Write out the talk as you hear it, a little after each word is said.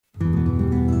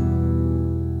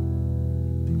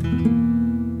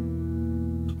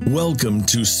Welcome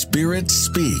to Spirit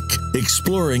Speak,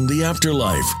 exploring the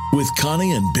afterlife with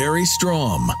Connie and Barry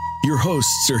Strom. Your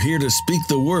hosts are here to speak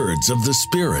the words of the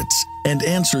spirits and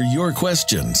answer your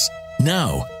questions.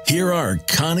 Now, here are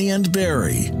Connie and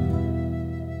Barry.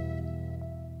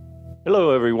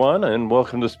 Hello, everyone, and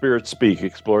welcome to Spirit Speak,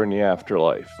 exploring the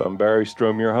afterlife. I'm Barry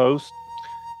Strom, your host.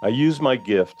 I use my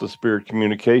gift of spirit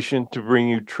communication to bring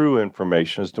you true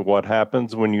information as to what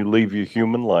happens when you leave your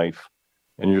human life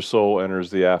and your soul enters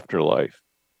the afterlife.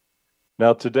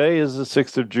 Now, today is the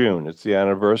 6th of June. It's the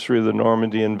anniversary of the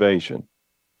Normandy invasion,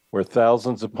 where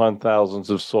thousands upon thousands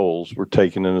of souls were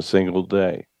taken in a single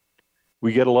day.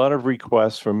 We get a lot of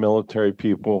requests from military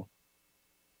people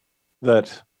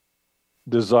that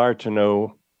desire to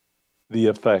know the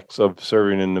effects of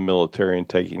serving in the military and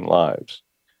taking lives.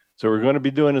 So we're going to be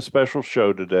doing a special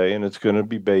show today, and it's going to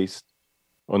be based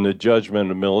on the judgment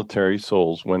of military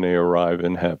souls when they arrive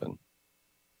in heaven.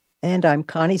 And I'm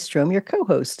Connie Strom, your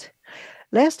co-host.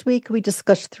 Last week, we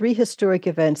discussed 3 historic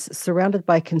events surrounded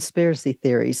by conspiracy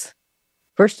theories.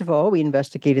 First of all, we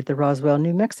investigated the Roswell,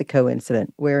 New Mexico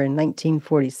incident, where in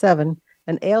 1947,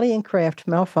 an alien craft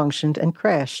malfunctioned and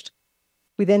crashed.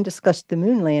 We then discussed the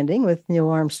moon landing with Neil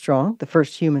Armstrong, the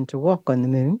first human to walk on the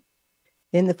moon.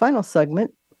 In the final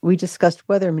segment, we discussed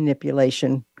weather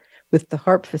manipulation with the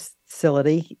HAARP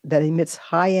facility that emits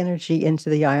high energy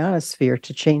into the ionosphere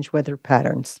to change weather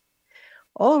patterns.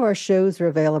 All of our shows are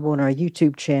available on our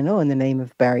YouTube channel in the name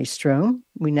of Barry Strom.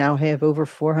 We now have over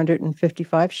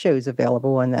 455 shows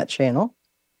available on that channel.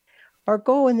 Our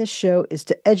goal in this show is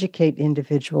to educate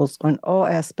individuals on all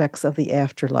aspects of the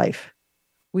afterlife.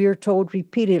 We are told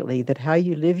repeatedly that how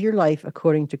you live your life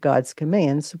according to God's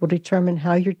commands will determine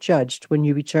how you're judged when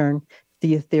you return to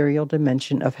the ethereal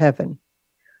dimension of heaven.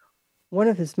 One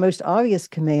of his most obvious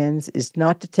commands is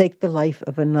not to take the life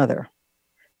of another.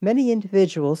 Many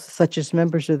individuals, such as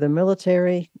members of the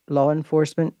military, law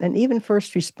enforcement, and even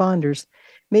first responders,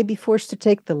 may be forced to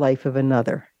take the life of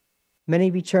another.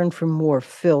 Many return from war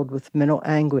filled with mental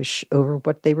anguish over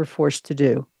what they were forced to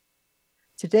do.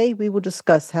 Today, we will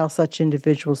discuss how such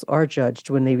individuals are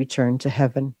judged when they return to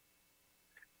heaven.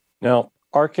 Now,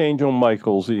 Archangel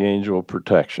Michael's the angel of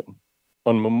protection.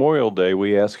 On Memorial Day,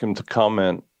 we ask him to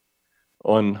comment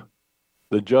on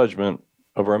the judgment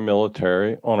of our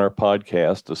military on our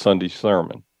podcast, The Sunday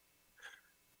Sermon.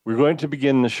 We're going to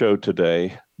begin the show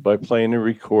today by playing a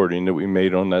recording that we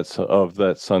made of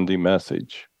that Sunday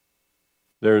message.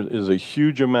 There is a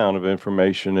huge amount of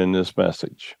information in this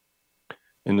message.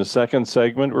 In the second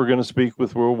segment, we're going to speak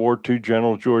with World War II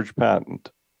General George Patton.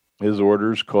 His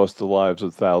orders cost the lives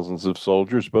of thousands of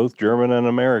soldiers, both German and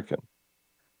American.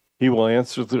 He will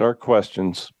answer our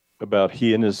questions about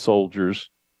he and his soldiers,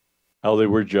 how they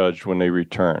were judged when they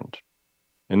returned.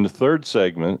 In the third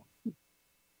segment,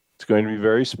 it's going to be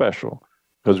very special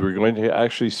because we're going to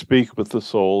actually speak with the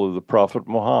soul of the Prophet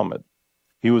Muhammad.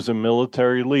 He was a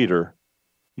military leader,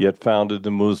 yet founded the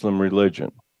Muslim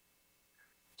religion.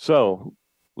 So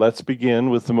let's begin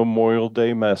with the Memorial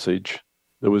Day message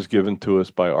that was given to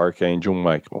us by Archangel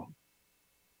Michael.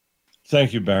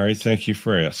 Thank you, Barry. Thank you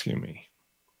for asking me.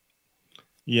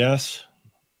 Yes,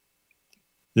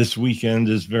 this weekend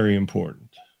is very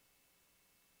important.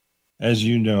 As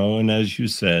you know, and as you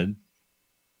said,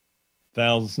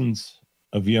 thousands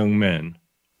of young men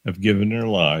have given their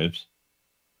lives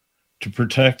to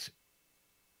protect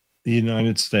the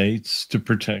United States, to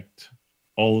protect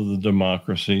all of the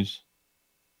democracies.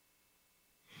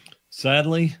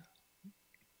 Sadly,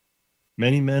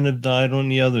 many men have died on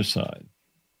the other side.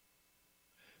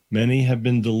 Many have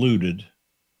been deluded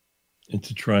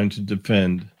into trying to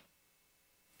defend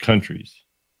countries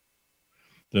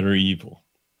that are evil.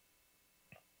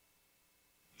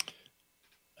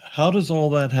 How does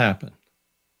all that happen?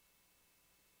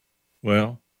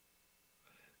 Well,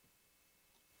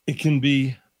 it can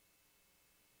be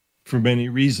for many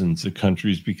reasons that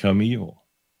countries become evil.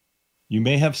 You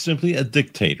may have simply a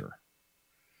dictator,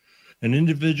 an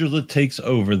individual that takes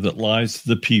over that lies to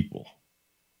the people,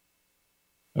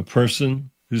 a person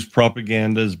whose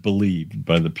propaganda is believed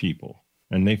by the people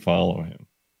and they follow him.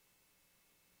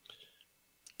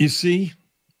 You see,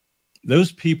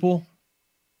 those people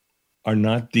are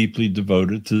not deeply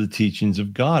devoted to the teachings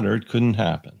of God, or it couldn't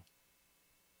happen.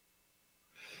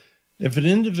 If an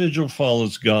individual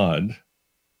follows God,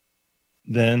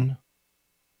 then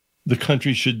the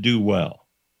country should do well.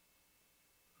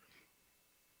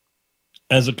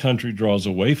 As a country draws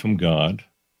away from God,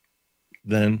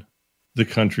 then the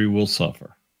country will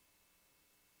suffer.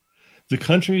 The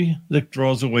country that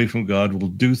draws away from God will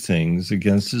do things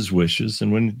against his wishes,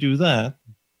 and when you do that,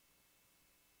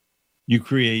 you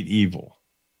create evil.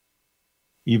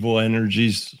 evil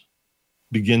energies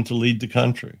begin to lead the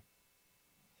country.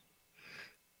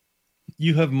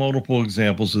 You have multiple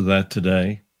examples of that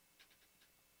today.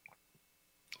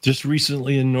 Just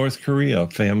recently in North Korea, a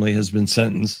family has been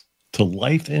sentenced to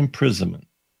life imprisonment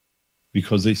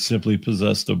because they simply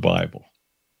possessed a Bible.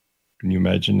 Can you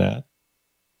imagine that?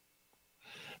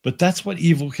 But that's what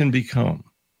evil can become.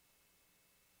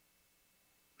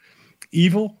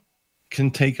 Evil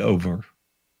can take over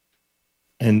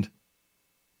and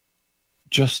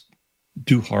just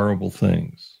do horrible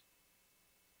things.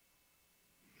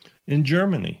 In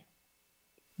Germany,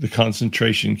 the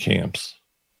concentration camps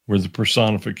were the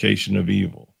personification of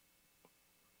evil.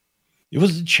 It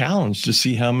was a challenge to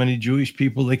see how many Jewish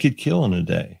people they could kill in a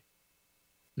day.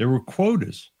 There were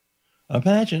quotas.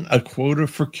 Imagine a quota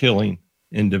for killing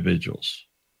individuals.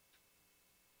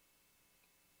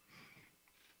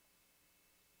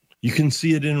 You can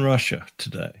see it in Russia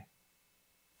today.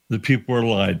 The people are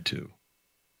lied to.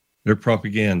 They're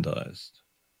propagandized.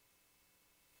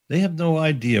 They have no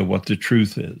idea what the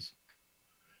truth is.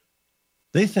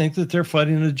 They think that they're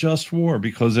fighting a just war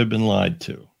because they've been lied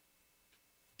to.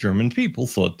 German people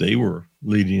thought they were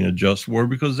leading a just war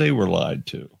because they were lied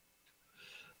to.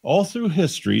 All through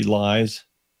history, lies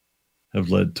have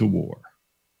led to war.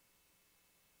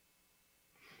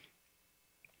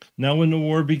 Now, when the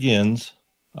war begins,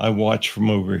 I watch from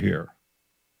over here.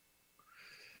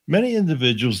 Many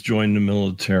individuals join the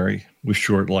military with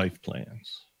short life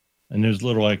plans, and there's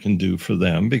little I can do for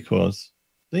them because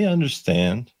they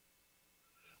understand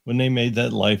when they made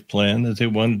that life plan that they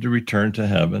wanted to return to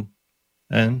heaven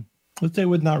and that they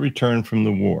would not return from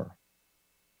the war.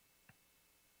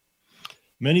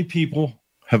 Many people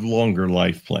have longer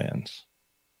life plans,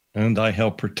 and I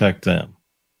help protect them.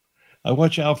 I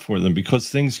watch out for them because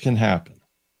things can happen.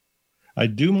 I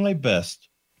do my best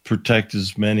to protect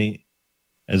as many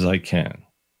as I can.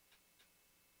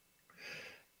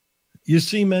 You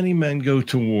see many men go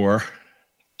to war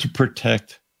to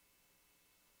protect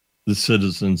the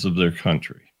citizens of their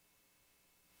country.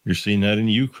 You're seeing that in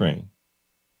Ukraine.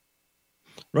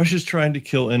 Russia's trying to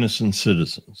kill innocent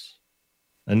citizens,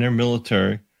 and their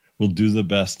military will do the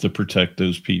best to protect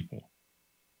those people.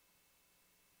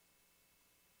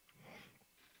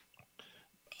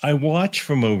 I watch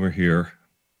from over here,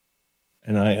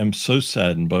 and I am so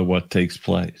saddened by what takes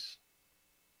place.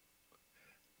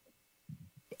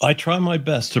 I try my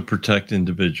best to protect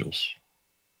individuals.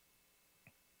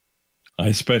 I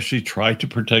especially try to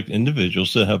protect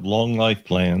individuals that have long life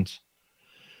plans.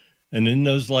 And in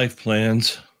those life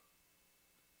plans,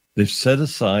 they've set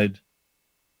aside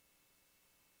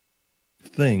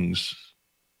things,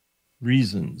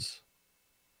 reasons,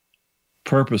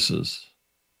 purposes,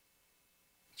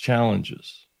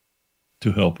 challenges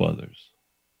to help others.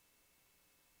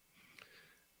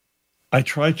 I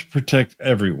try to protect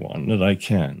everyone that I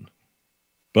can,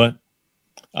 but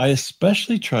I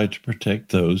especially try to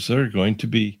protect those that are going to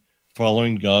be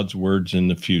following God's words in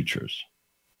the future.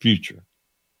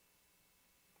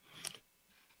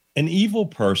 An evil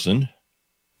person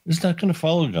is not going to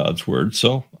follow God's word,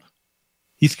 so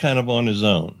he's kind of on his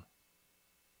own.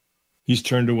 He's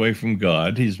turned away from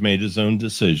God. He's made his own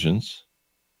decisions,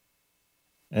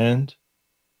 and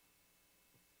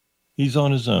he's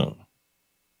on his own.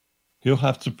 He'll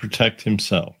have to protect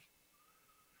himself.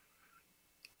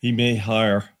 He may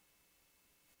hire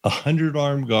 100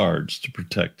 armed guards to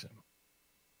protect him.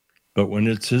 But when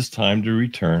it's his time to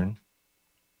return,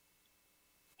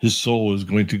 his soul is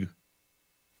going to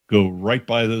go right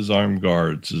by those armed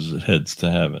guards as it heads to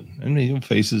heaven, and he'll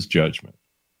face his judgment.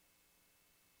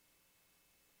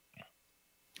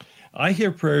 I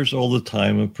hear prayers all the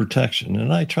time of protection,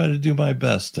 and I try to do my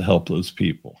best to help those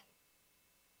people.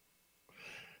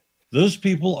 Those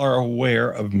people are aware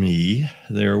of me,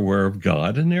 they're aware of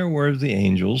God, and they're aware of the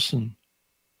angels. And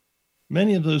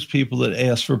many of those people that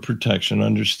ask for protection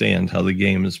understand how the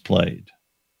game is played.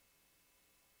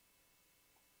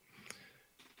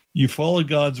 You follow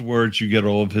God's words, you get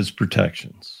all of his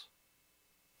protections.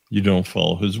 You don't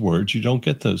follow his words, you don't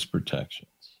get those protections.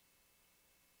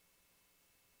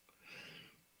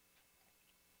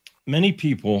 Many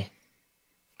people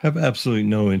have absolutely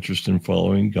no interest in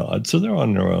following God, so they're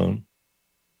on their own.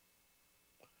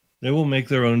 They will make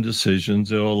their own decisions.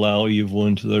 They'll allow evil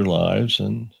into their lives,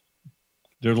 and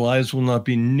their lives will not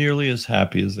be nearly as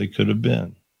happy as they could have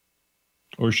been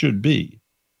or should be.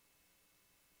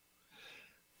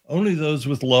 Only those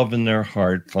with love in their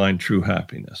heart find true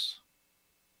happiness.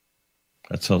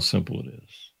 That's how simple it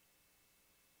is.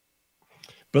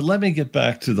 But let me get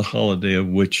back to the holiday of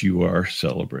which you are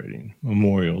celebrating,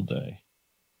 Memorial Day.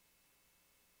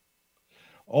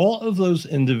 All of those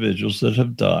individuals that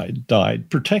have died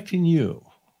protecting you,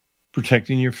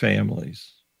 protecting your families,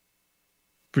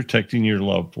 protecting your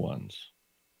loved ones.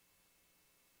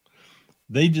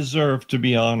 They deserve to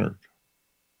be honored,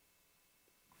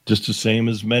 just the same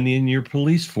as many in your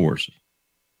police force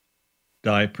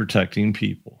die protecting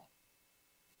people.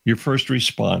 Your first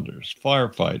responders,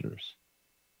 firefighters,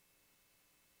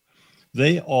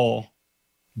 they all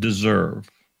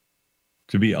deserve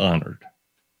to be honored.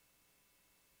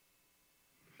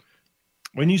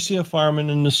 When you see a fireman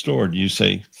in the store, do you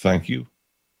say, thank you?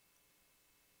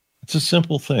 It's a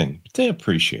simple thing, but they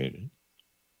appreciate it.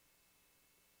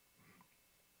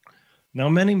 Now,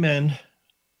 many men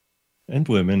and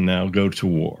women now go to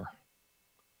war,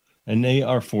 and they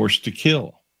are forced to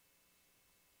kill.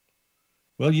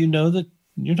 Well, you know that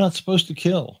you're not supposed to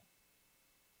kill.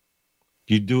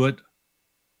 You do it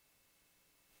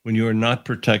when you are not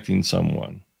protecting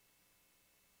someone.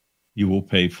 You will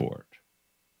pay for it.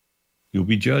 You'll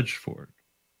be judged for it.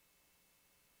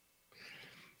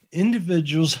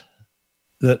 Individuals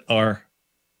that are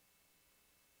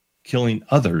killing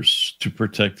others to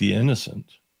protect the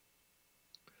innocent,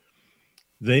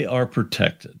 they are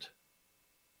protected.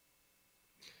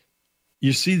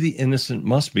 You see, the innocent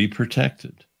must be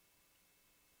protected.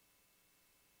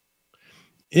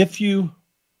 If you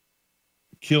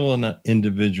kill an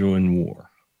individual in war,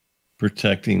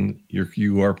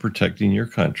 you are protecting your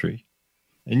country,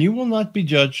 and you will not be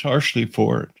judged harshly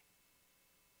for it.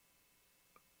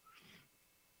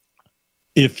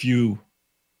 If you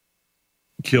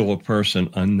kill a person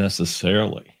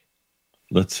unnecessarily,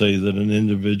 let's say that an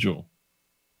individual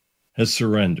has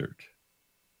surrendered,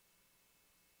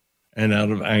 and out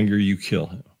of anger you kill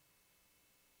him,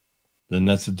 then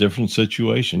that's a different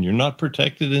situation. You're not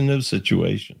protected in those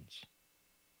situations.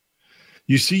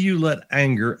 You see, you let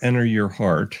anger enter your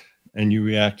heart, and you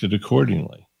reacted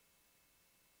accordingly.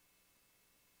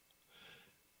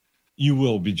 You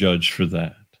will be judged for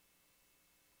that.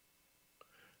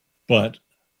 But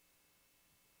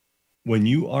when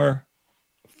you are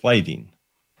fighting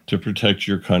to protect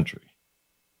your country,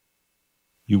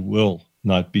 you will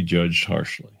not be judged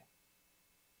harshly.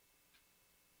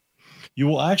 You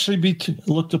will actually be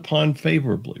looked upon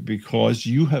favorably because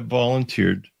you have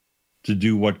volunteered to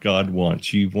do what God wants.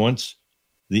 He wants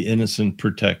the innocent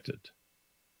protected.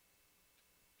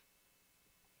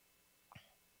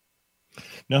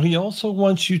 Now, he also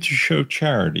wants you to show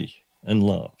charity and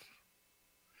love.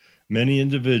 Many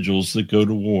individuals that go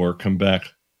to war come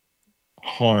back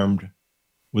harmed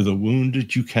with a wound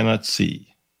that you cannot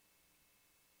see.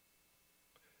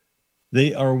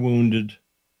 They are wounded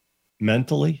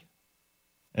mentally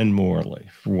and morally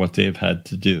for what they have had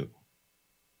to do.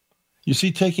 You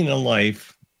see, taking a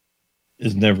life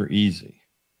is never easy.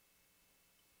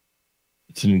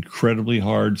 It's an incredibly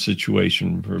hard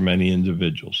situation for many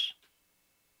individuals.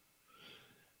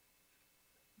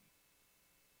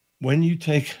 When you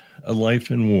take a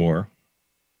life in war,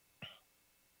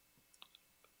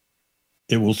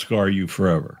 it will scar you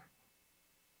forever.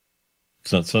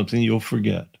 It's not something you'll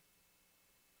forget.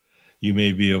 You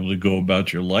may be able to go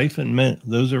about your life, and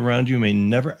those around you may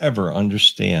never, ever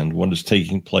understand what is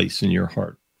taking place in your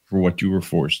heart for what you were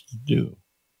forced to do.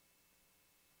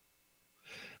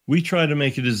 We try to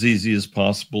make it as easy as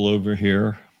possible over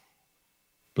here,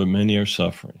 but many are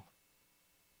suffering.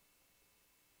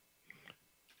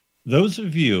 Those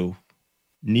of you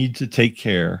need to take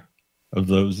care of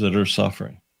those that are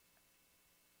suffering.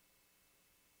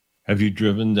 Have you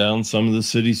driven down some of the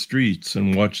city streets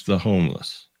and watched the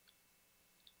homeless?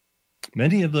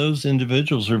 Many of those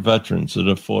individuals are veterans that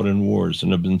have fought in wars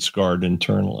and have been scarred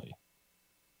internally.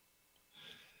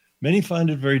 Many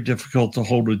find it very difficult to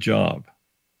hold a job.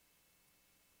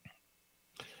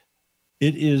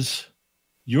 It is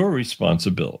your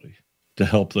responsibility to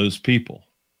help those people.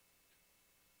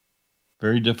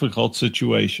 Very difficult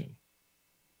situation.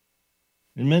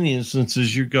 In many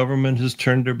instances, your government has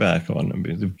turned their back on them.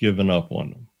 They've given up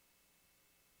on them.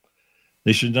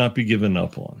 They should not be given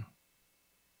up on.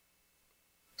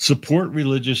 Support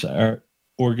religious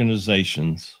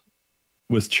organizations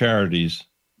with charities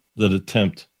that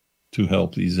attempt to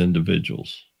help these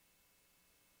individuals.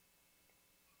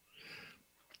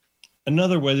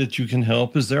 Another way that you can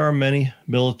help is there are many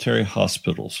military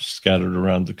hospitals scattered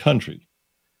around the country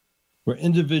where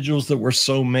individuals that were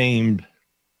so maimed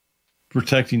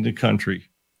protecting the country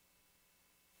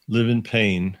live in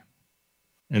pain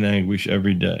and anguish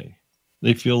every day.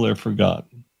 They feel they're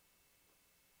forgotten.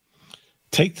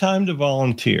 Take time to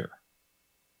volunteer.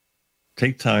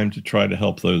 Take time to try to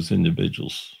help those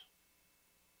individuals.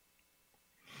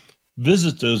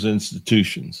 Visit those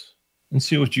institutions and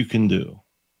see what you can do.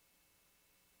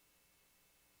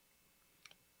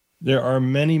 There are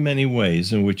many, many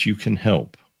ways in which you can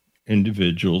help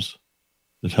individuals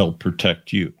that help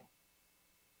protect you.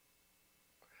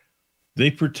 They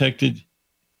protected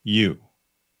you.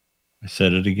 I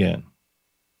said it again.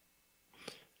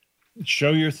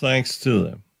 Show your thanks to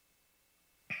them.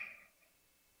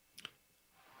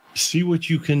 See what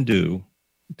you can do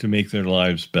to make their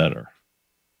lives better.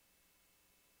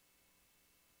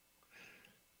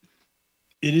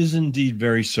 It is indeed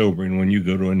very sobering when you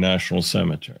go to a national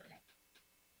cemetery,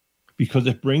 because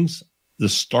it brings the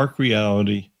stark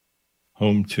reality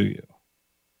home to you.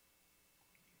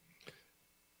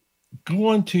 Go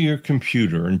onto your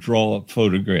computer and draw up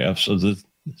photographs of the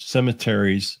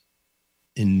cemeteries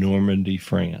in Normandy,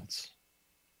 France.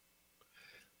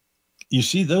 You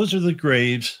see, those are the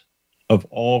graves of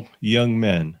all young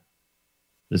men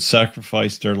that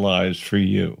sacrificed their lives for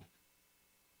you.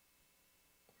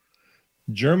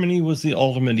 Germany was the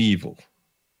ultimate evil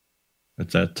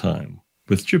at that time,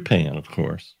 with Japan, of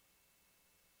course.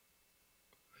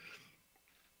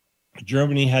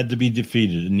 Germany had to be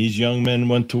defeated, and these young men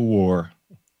went to war,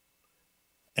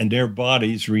 and their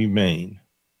bodies remain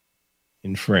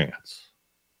in France.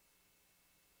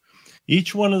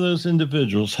 Each one of those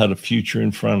individuals had a future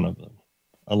in front of them,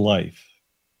 a life.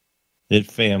 They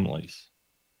had families.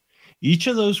 Each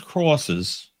of those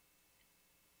crosses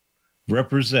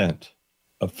represent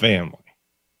a family.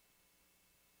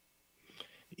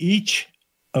 Each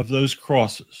of those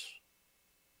crosses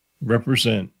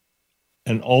represent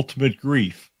an ultimate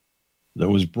grief that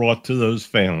was brought to those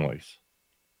families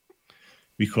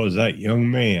because that young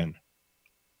man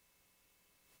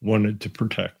wanted to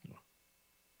protect them.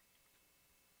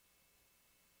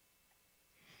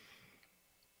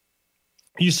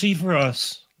 You see, for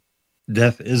us,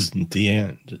 death isn't the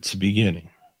end, it's the beginning.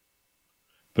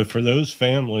 But for those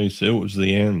families, it was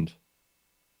the end.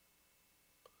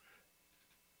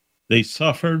 They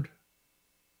suffered,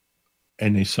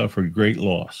 and they suffered great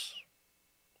loss.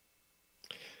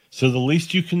 So the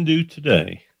least you can do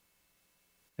today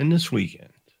and this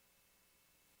weekend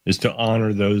is to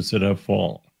honor those that have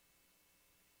fallen.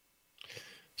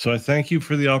 So I thank you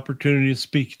for the opportunity to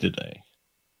speak today.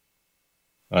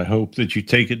 I hope that you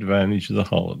take advantage of the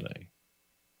holiday.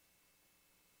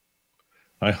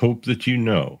 I hope that you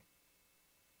know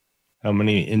how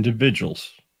many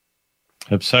individuals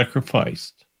have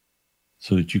sacrificed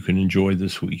so that you can enjoy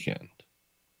this weekend.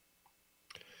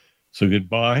 So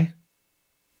goodbye,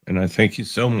 and I thank you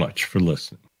so much for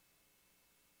listening.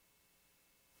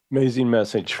 Amazing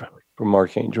message from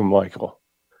Archangel Michael.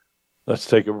 Let's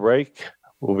take a break.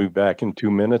 We'll be back in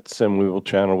 2 minutes, and we will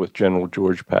channel with General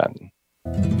George Patton.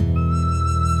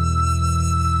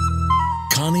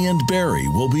 Connie and Barry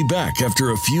will be back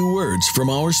after a few words from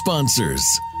our sponsors.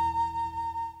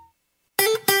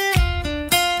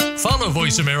 Follow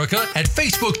Voice America at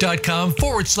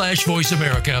facebook.com/Voice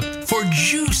America for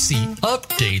juicy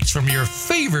updates from your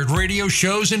favorite radio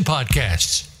shows and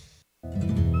podcasts.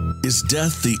 Is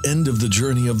death the end of the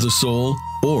journey of the soul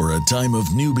or a time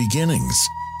of new beginnings?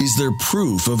 Is there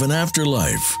proof of an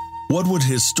afterlife? What would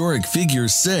historic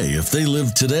figures say if they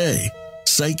lived today?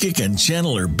 Psychic and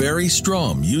channeler Barry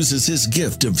Strom uses his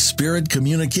gift of spirit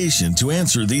communication to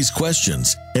answer these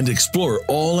questions and explore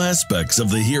all aspects of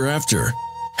the hereafter.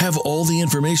 Have all the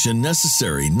information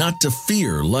necessary not to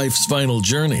fear life's final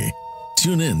journey.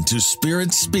 Tune in to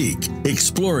Spirit Speak,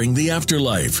 Exploring the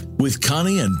Afterlife with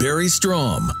Connie and Barry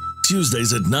Strom,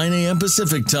 Tuesdays at 9 a.m.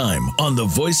 Pacific Time on the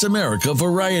Voice America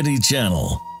Variety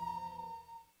Channel.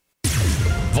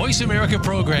 Voice America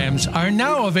programs are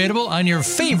now available on your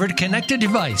favorite connected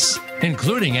device,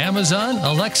 including Amazon,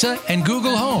 Alexa, and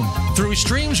Google Home. Through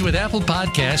streams with Apple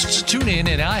Podcasts, TuneIn,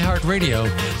 and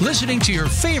iHeartRadio, listening to your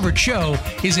favorite show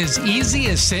is as easy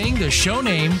as saying the show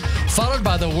name followed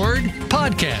by the word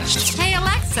podcast. Hey,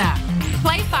 Alexa,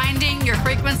 play Finding Your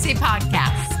Frequency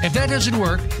podcast. If that doesn't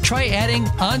work, try adding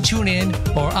on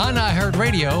TuneIn or on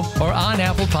iHeartRadio or on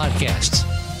Apple Podcasts.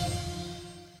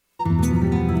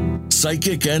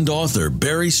 Psychic and author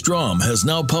Barry Strom has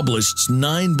now published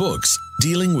 9 books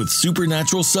dealing with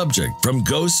supernatural subject from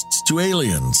ghosts to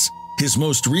aliens. His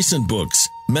most recent books,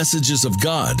 Messages of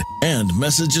God and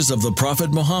Messages of the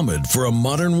Prophet Muhammad for a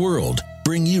Modern World,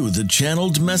 bring you the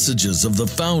channeled messages of the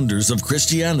founders of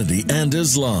Christianity and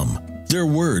Islam. Their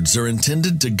words are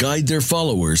intended to guide their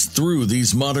followers through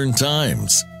these modern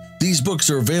times. These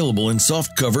books are available in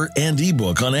softcover and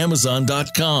ebook on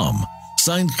Amazon.com.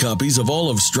 Signed copies of all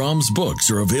of Strom's books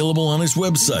are available on his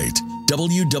website,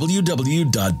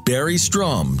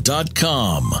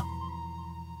 www.barrystrom.com.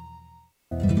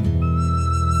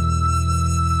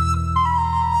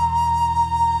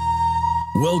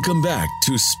 Welcome back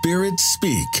to Spirit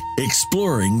Speak,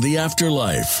 Exploring the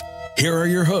Afterlife. Here are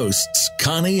your hosts,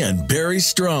 Connie and Barry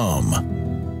Strom.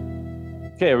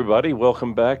 Okay, everybody,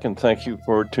 welcome back, and thank you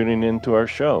for tuning in to our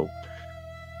show.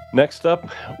 Next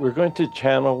up, we're going to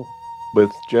channel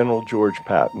with General George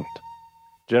Patton.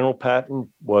 General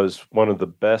Patton was one of the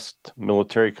best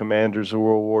military commanders of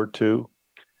World War II.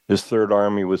 His Third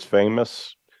Army was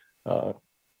famous.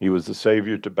 He was the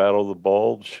savior to Battle of the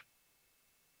Bulge.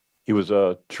 He was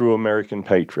a true American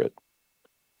patriot.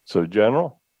 So,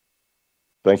 General,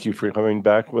 thank you for coming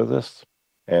back with us,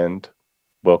 and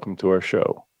welcome to our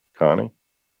show. Connie?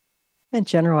 And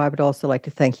General, I would also like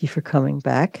to thank you for coming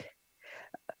back.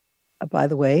 By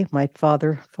the way, my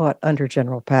father fought under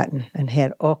General Patton and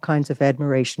had all kinds of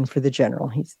admiration for the general.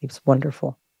 He was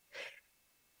wonderful.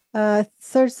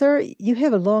 Sir, you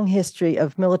have a long history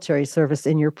of military service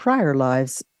in your prior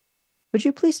lives. Would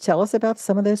you please tell us about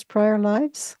some of those prior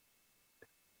lives?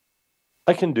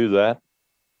 I can do that.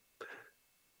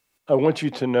 I want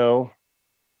you to know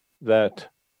that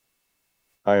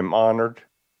I am honored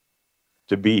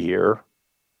to be here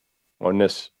on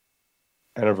this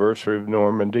anniversary of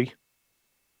Normandy.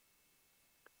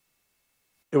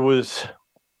 It was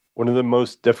one of the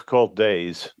most difficult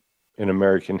days in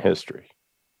American history.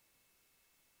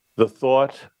 The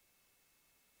thought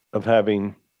of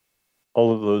having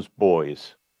all of those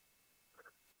boys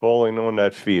falling on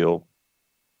that field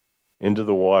into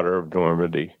the water of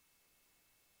Normandy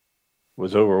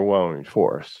was overwhelming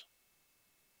for us.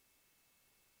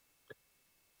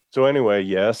 So anyway,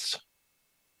 yes,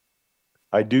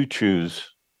 I do choose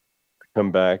to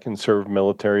come back and serve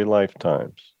military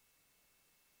lifetimes.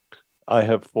 I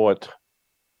have fought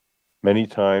many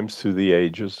times through the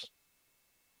ages.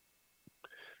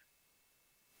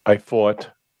 I fought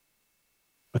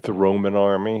with the Roman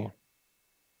army.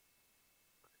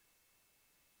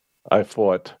 I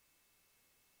fought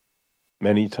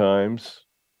many times.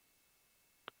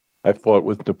 I fought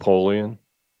with Napoleon.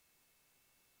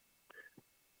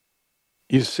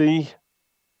 You see,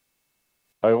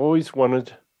 I always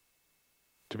wanted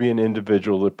to be an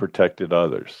individual that protected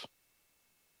others.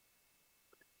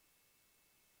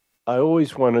 I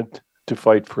always wanted to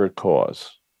fight for a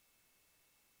cause.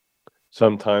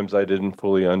 Sometimes I didn't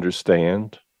fully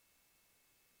understand,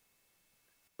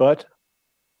 but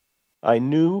I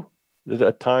knew that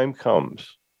a time comes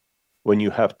when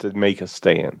you have to make a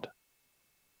stand,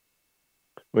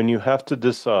 when you have to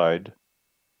decide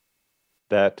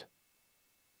that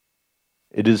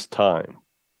it is time.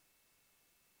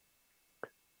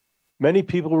 Many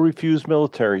people refuse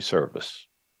military service.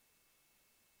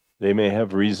 They may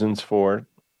have reasons for it,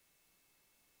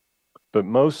 but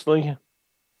mostly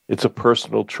it's a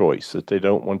personal choice that they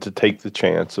don't want to take the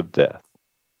chance of death.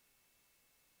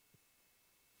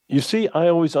 You see, I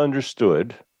always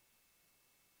understood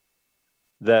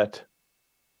that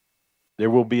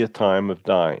there will be a time of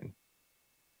dying.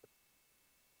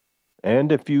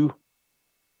 And if you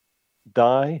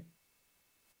die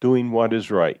doing what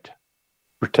is right,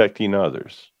 protecting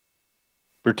others,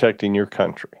 protecting your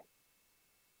country,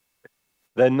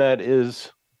 then that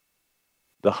is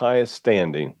the highest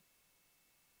standing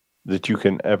that you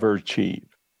can ever achieve.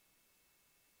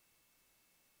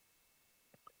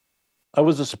 I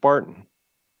was a Spartan.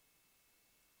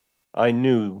 I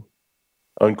knew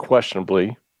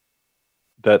unquestionably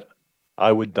that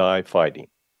I would die fighting.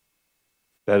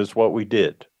 That is what we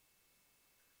did.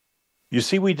 You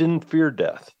see, we didn't fear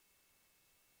death.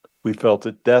 We felt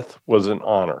that death was an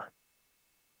honor.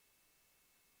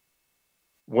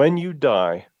 When you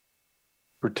die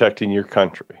protecting your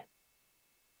country,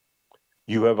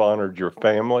 you have honored your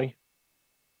family,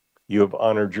 you have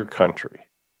honored your country,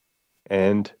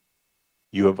 and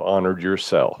you have honored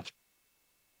yourself.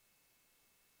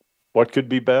 What could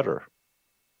be better?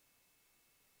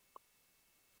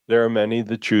 There are many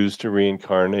that choose to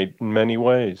reincarnate in many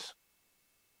ways,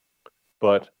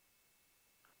 but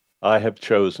I have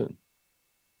chosen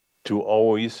to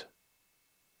always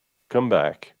come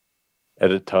back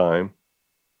at a time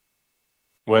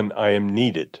when I am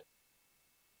needed,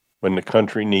 when the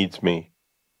country needs me,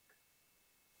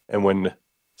 and when the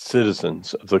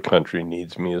citizens of the country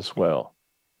needs me as well.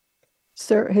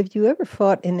 Sir, have you ever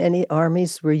fought in any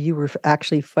armies where you were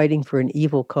actually fighting for an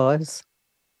evil cause?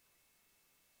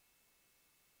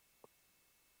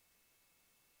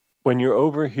 When you're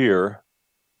over here,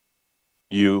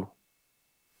 you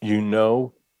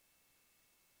know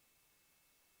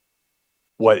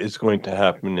what is going to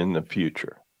happen in the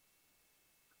future.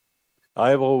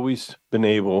 I've always been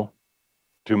able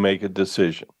to make a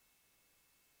decision.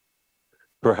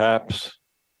 Perhaps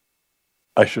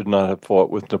I should not have fought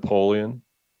with Napoleon.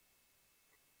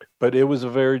 But it was a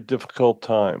very difficult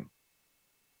time.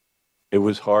 It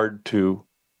was hard to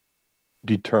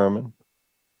determine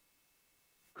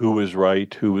who was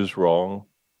right, who was wrong.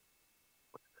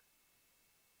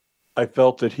 I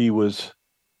felt that he was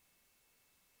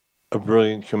a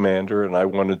brilliant commander, and I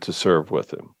wanted to serve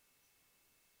with him.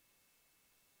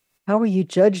 How were you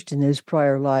judged in those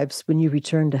prior lives when you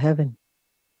returned to heaven?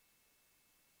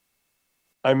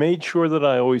 I made sure that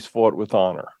I always fought with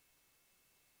honor.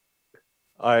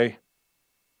 I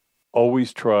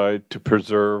always tried to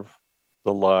preserve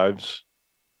the lives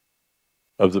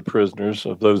of the prisoners,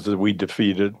 of those that we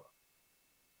defeated.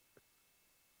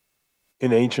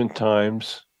 In ancient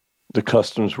times, the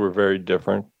customs were very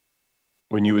different.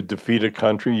 When you would defeat a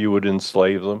country, you would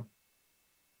enslave them.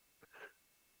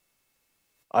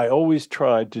 I always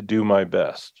tried to do my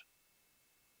best.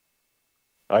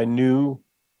 I knew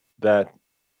that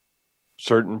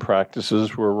certain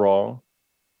practices were wrong,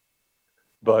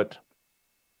 but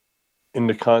in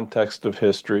the context of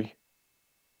history,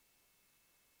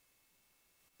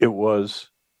 it was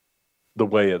the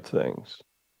way of things.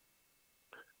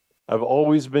 I've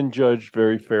always been judged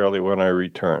very fairly when I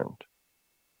returned.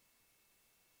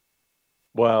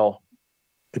 While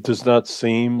it does not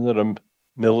seem that a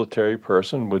military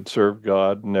person would serve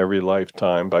God in every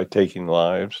lifetime by taking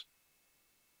lives,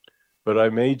 but I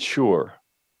made sure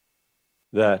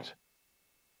that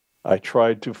I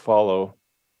tried to follow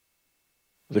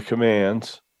the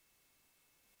commands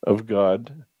of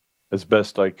God as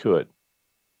best I could.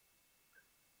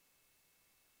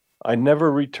 I never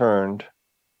returned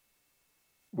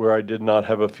where I did not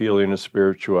have a feeling of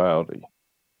spirituality.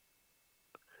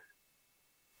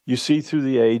 You see, through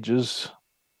the ages,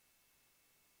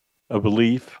 a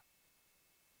belief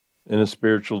in a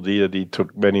spiritual deity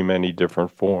took many, many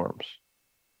different forms.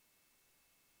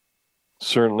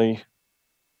 Certainly,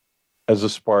 as a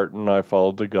Spartan, I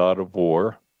followed the god of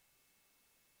war.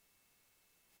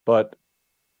 But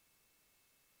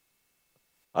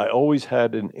I always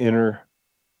had an inner,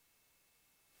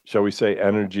 shall we say,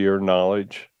 energy or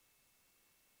knowledge.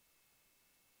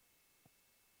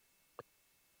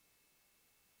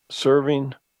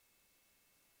 Serving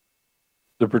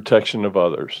the protection of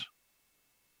others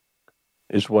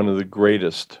is one of the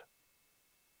greatest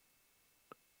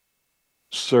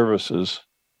services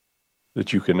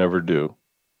that you can ever do.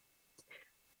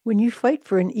 When you fight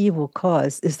for an evil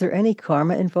cause, is there any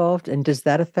karma involved, and does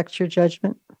that affect your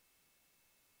judgment?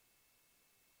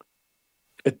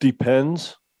 It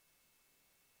depends.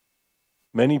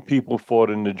 Many people fought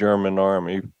in the German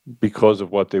army because of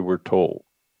what they were told.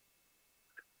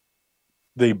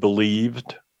 They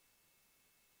believed,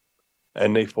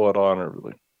 and they fought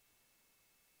honorably.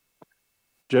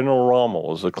 General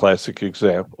Rommel is a classic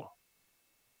example.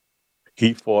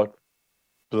 He fought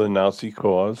for the Nazi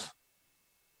cause.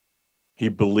 He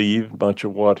believed much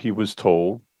of what he was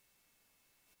told,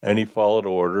 and he followed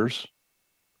orders.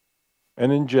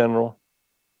 And in general,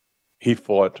 he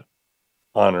fought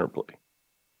honorably.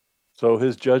 So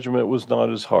his judgment was not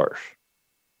as harsh.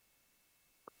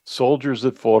 Soldiers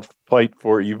that fight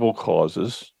for evil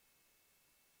causes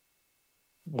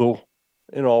will,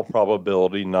 in all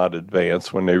probability, not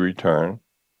advance when they return.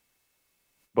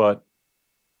 But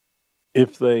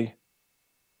if they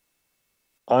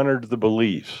honored the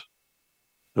beliefs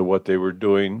that what they were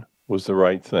doing was the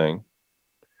right thing,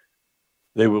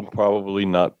 they will probably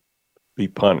not be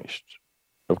punished.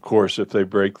 Of course, if they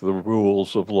break the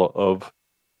rules of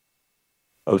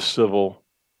civil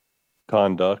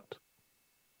conduct,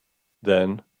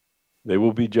 then they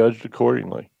will be judged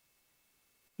accordingly.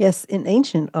 Yes, in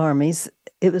ancient armies,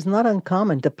 it was not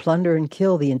uncommon to plunder and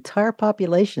kill the entire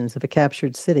populations of a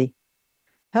captured city.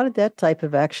 How did that type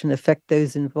of action affect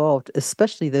those involved,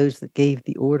 especially those that gave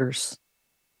the orders?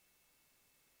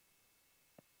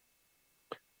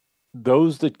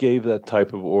 Those that gave that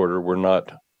type of order were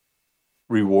not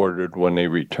rewarded when they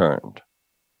returned.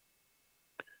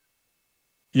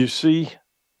 You see,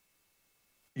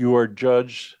 you are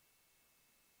judged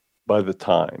by the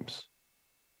times.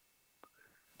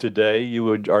 Today, you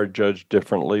are judged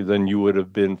differently than you would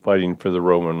have been fighting for the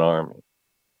Roman army.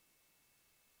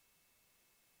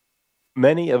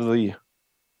 Many of the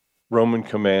Roman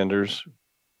commanders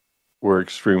were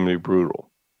extremely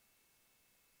brutal.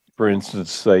 For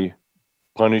instance, they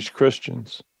punished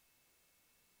Christians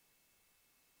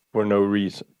for no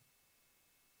reason.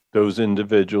 Those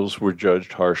individuals were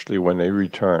judged harshly when they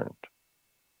returned.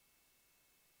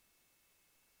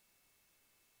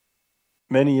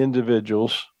 Many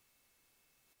individuals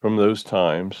from those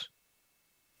times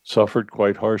suffered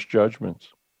quite harsh judgments.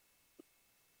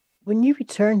 When you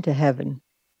return to heaven,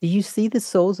 do you see the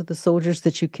souls of the soldiers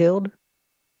that you killed?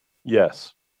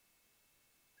 Yes.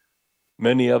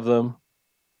 Many of them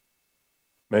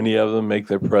make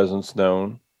their presence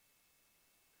known.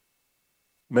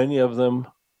 Many of them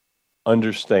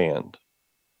understand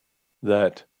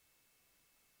that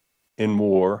in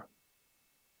war,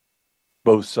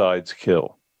 both sides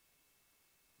kill.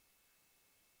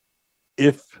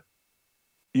 If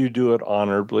you do it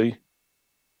honorably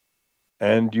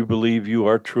and you believe you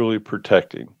are truly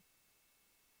protecting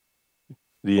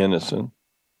the innocent,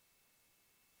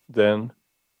 then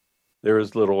there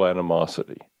is little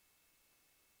animosity.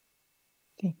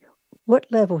 Okay. What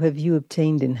level have you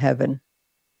obtained in heaven?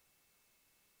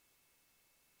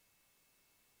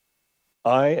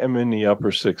 I am in the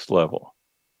upper sixth level.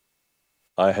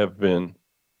 I have been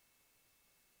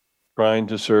trying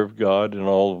to serve God in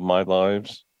all of my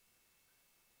lives.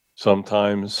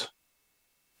 Sometimes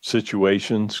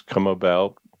situations come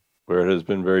about where it has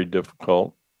been very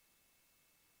difficult,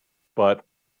 but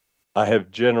I have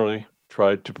generally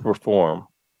tried to perform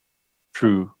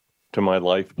true to my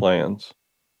life plans.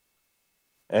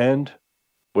 And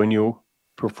when you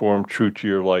perform true to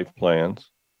your life plans,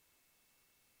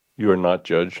 you are not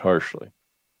judged harshly.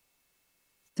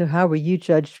 So how were you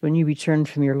judged when you returned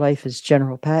from your life as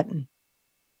General Patton?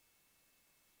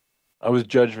 I was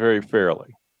judged very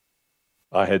fairly.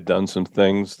 I had done some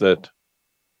things that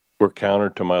were counter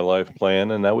to my life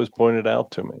plan, and that was pointed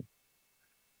out to me.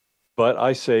 But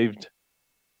I saved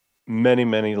many,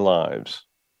 many lives.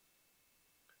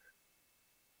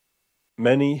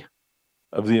 Many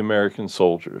of the American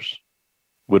soldiers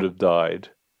would have died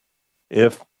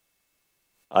if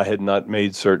I had not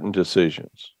made certain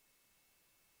decisions.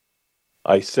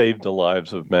 I saved the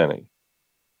lives of many.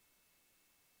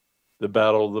 The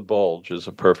Battle of the Bulge is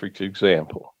a perfect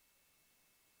example.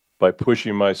 By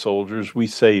pushing my soldiers, we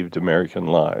saved American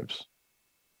lives.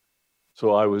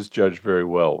 So I was judged very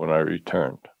well when I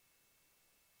returned.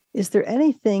 Is there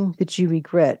anything that you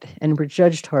regret and were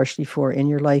judged harshly for in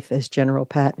your life as General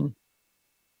Patton?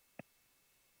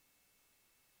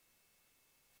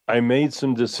 I made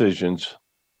some decisions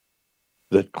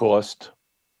that cost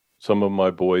some of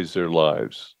my boys their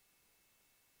lives.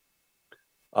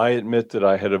 I admit that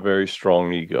I had a very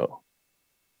strong ego,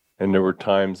 and there were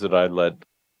times that I let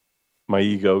my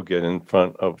ego get in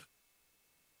front of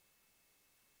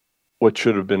what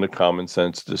should have been a common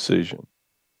sense decision.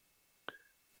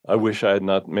 I wish I had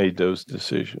not made those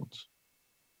decisions.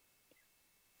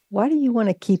 Why do you want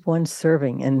to keep on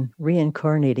serving and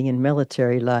reincarnating in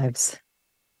military lives?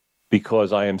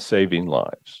 Because I am saving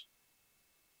lives.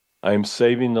 I am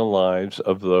saving the lives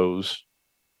of those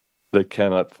that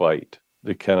cannot fight,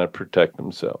 that cannot protect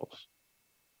themselves.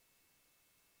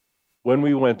 When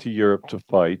we went to Europe to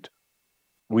fight,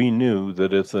 we knew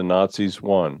that if the Nazis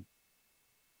won,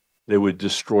 they would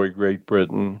destroy Great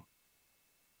Britain.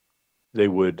 They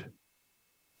would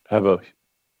have a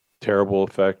terrible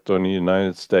effect on the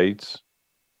United States.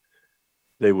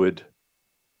 They would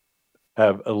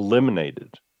have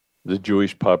eliminated the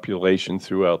Jewish population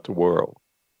throughout the world.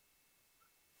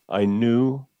 I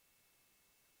knew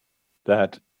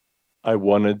that I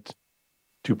wanted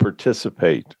to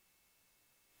participate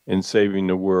in saving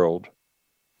the world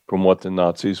from what the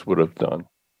Nazis would have done.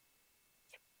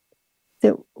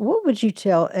 So what would you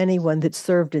tell anyone that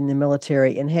served in the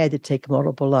military and had to take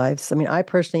multiple lives? I mean, I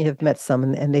personally have met some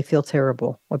and they feel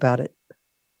terrible about it.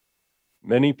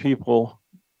 Many people,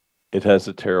 it has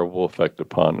a terrible effect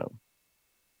upon them.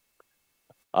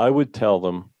 I would tell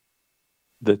them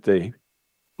that they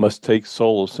must take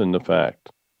solace in the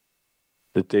fact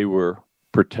that they were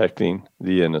protecting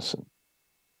the innocent.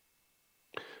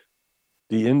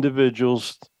 The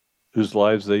individuals whose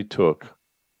lives they took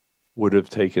would have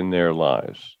taken their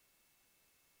lives.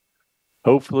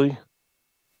 Hopefully,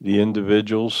 the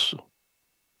individuals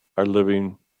are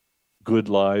living good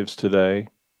lives today.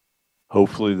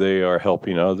 Hopefully, they are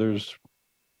helping others.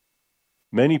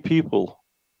 Many people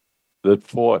that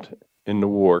fought in the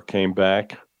war came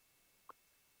back,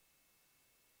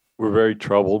 were very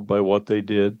troubled by what they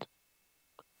did,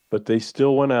 but they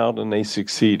still went out and they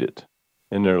succeeded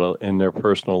in their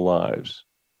personal lives.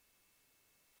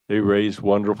 They raised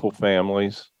wonderful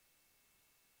families.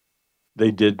 They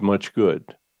did much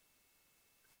good.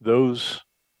 Those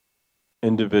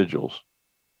individuals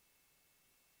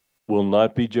will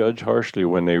not be judged harshly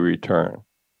when they return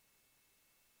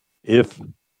if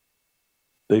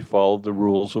they followed the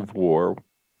rules of war,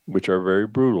 which are very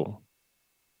brutal.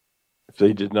 If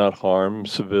they did not harm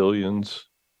civilians,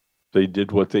 they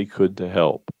did what they could to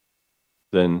help,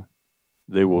 then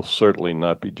they will certainly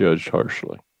not be judged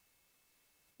harshly.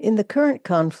 In the current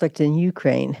conflict in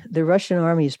Ukraine, the Russian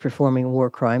army is performing war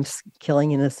crimes,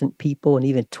 killing innocent people, and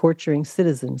even torturing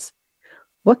citizens.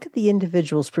 What could the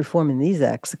individuals performing these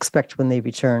acts expect when they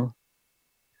return?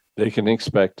 They can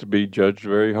expect to be judged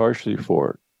very harshly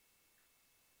for it.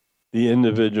 The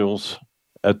individuals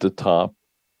at the top,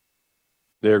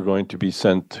 they're going to be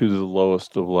sent to the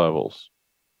lowest of levels.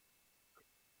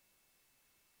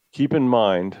 Keep in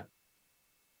mind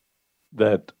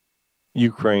that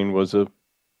Ukraine was a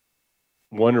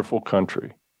wonderful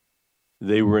country.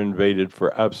 They were invaded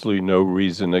for absolutely no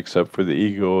reason except for the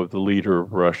ego of the leader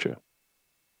of Russia.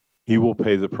 He will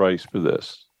pay the price for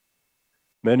this.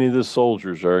 Many of the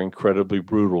soldiers are incredibly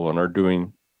brutal and are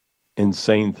doing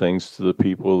insane things to the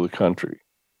people of the country.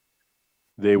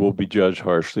 They will be judged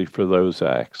harshly for those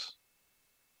acts.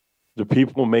 The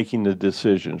people making the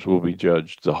decisions will be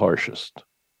judged the harshest.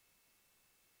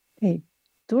 Okay.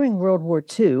 During World War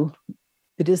II,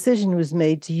 the decision was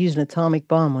made to use an atomic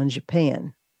bomb on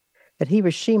Japan. At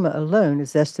Hiroshima alone,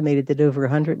 it's estimated that over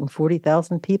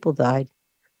 140,000 people died.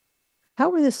 How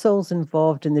were the souls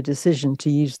involved in the decision to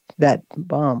use that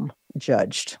bomb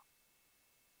judged?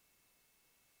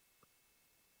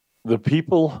 The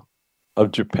people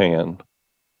of Japan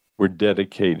were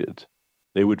dedicated.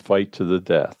 They would fight to the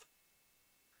death.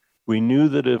 We knew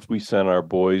that if we sent our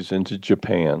boys into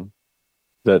Japan,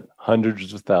 that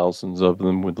hundreds of thousands of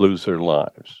them would lose their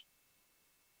lives.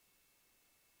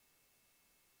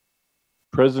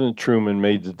 President Truman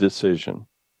made the decision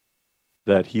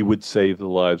that he would save the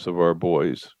lives of our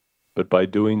boys, but by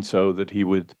doing so that he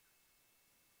would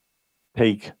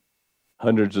take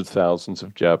hundreds of thousands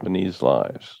of Japanese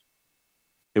lives.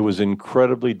 It was an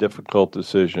incredibly difficult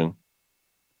decision,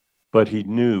 but he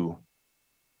knew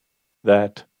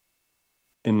that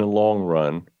in the long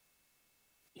run,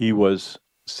 he was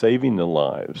saving the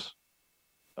lives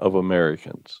of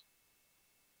Americans.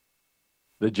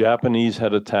 The Japanese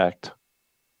had attacked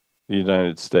the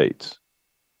United States.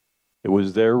 It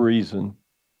was their reason,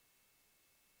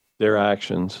 their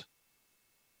actions,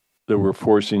 that were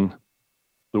forcing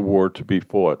the war to be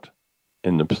fought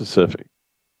in the Pacific.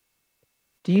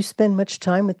 Do you spend much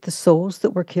time with the souls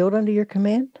that were killed under your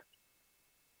command?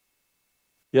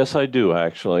 Yes, I do,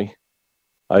 actually.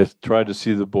 I try to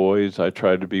see the boys. I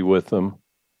try to be with them.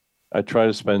 I try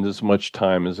to spend as much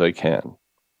time as I can.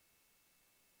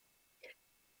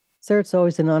 Sir, it's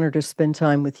always an honor to spend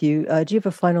time with you. Do you have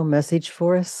a final message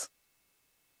for us?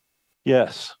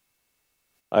 Yes.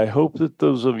 I hope that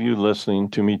those of you listening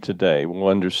to me today will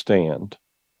understand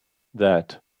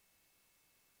that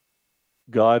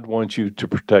God wants you to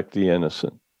protect the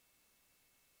innocent.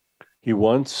 He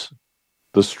wants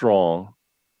the strong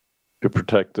to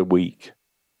protect the weak.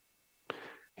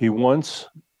 He wants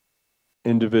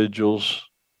individuals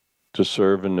to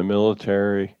serve in the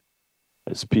military,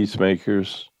 as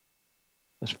peacemakers,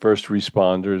 as first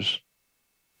responders,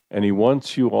 and he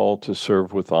wants you all to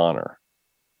serve with honor.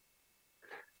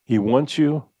 He wants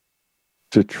you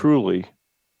to truly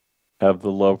have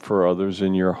the love for others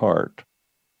in your heart.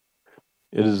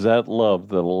 It is that love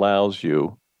that allows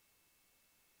you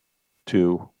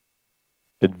to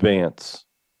advance.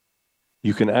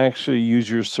 You can actually use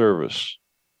your service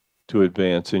to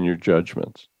advance in your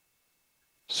judgments.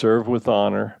 Serve with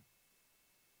honor.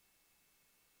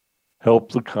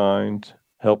 Help the kind.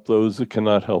 Help those that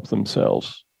cannot help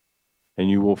themselves. And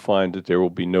you will find that there will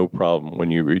be no problem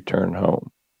when you return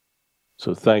home.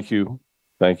 So thank you.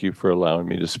 Thank you for allowing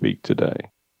me to speak today.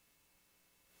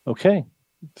 Okay.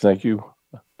 Thank you,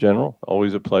 General.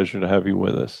 Always a pleasure to have you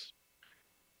with us.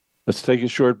 Let's take a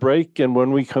short break, and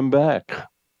when we come back,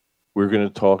 we're going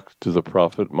to talk to the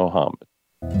Prophet Muhammad.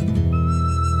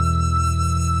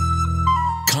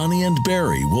 Connie and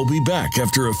Barry will be back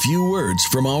after a few words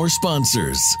from our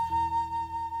sponsors.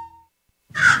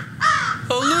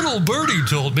 A little birdie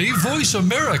told me Voice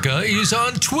America is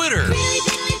on Twitter.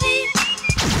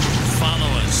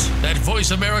 Follow us at Voice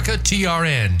America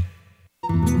TRN.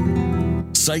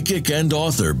 Psychic and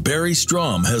author Barry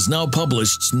Strom has now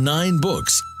published 9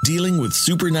 books dealing with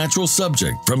supernatural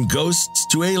subject from ghosts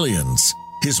to aliens.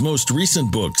 His most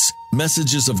recent books,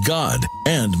 Messages of God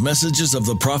and Messages of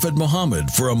the Prophet Muhammad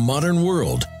for a Modern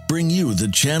World, bring you the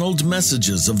channeled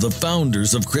messages of the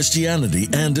founders of Christianity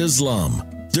and Islam.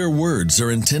 Their words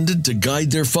are intended to guide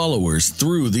their followers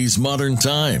through these modern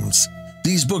times.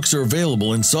 These books are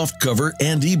available in softcover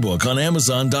and ebook on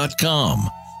Amazon.com.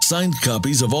 Signed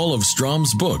copies of all of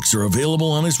Strom's books are available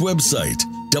on his website,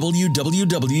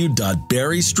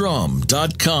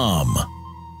 www.barrystrom.com.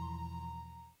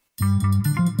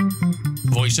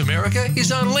 Voice America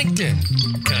is on LinkedIn.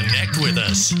 Connect with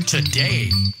us today.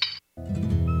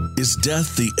 Is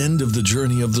death the end of the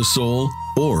journey of the soul,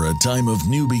 or a time of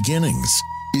new beginnings?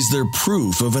 Is there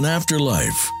proof of an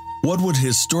afterlife? What would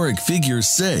historic figures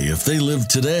say if they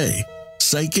lived today?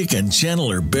 Psychic and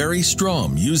channeler Barry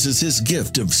Strom uses his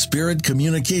gift of spirit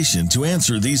communication to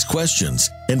answer these questions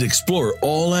and explore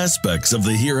all aspects of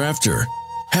the hereafter.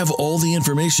 Have all the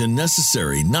information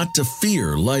necessary not to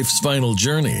fear life's final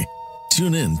journey.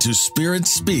 Tune in to Spirit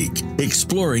Speak,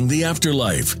 Exploring the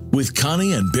Afterlife with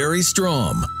Connie and Barry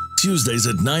Strom. Tuesdays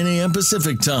at 9 a.m.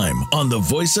 Pacific Time on the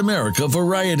Voice America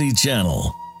Variety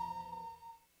Channel.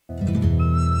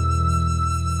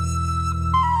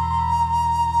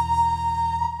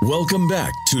 Welcome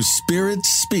back to Spirit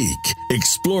Speak,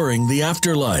 Exploring the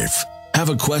Afterlife. Have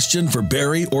a question for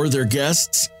Barry or their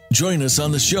guests? Join us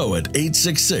on the show at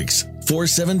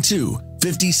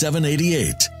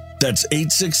 866-472-5788. That's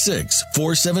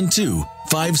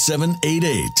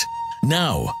 866-472-5788.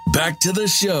 Now, back to the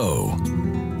show.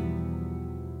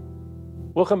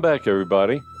 Welcome back,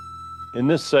 everybody. In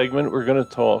this segment, we're going to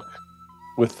talk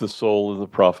with the soul of the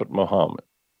Prophet Muhammad.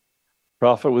 The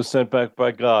Prophet was sent back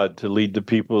by God to lead the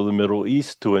people of the Middle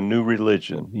East to a new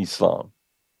religion, Islam.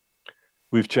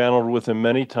 We've channeled with him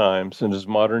many times, and his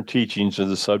modern teachings are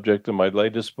the subject of my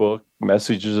latest book,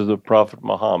 Messages of the Prophet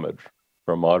Muhammad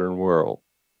for a Modern World.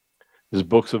 His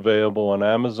book's available on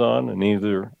Amazon in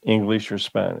either English or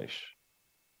Spanish.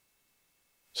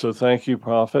 So thank you,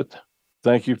 Prophet.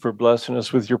 Thank you for blessing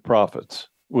us with your prophets,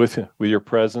 with your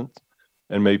presence,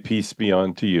 and may peace be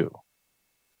unto you.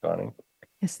 Connie.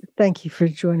 Yes, thank you for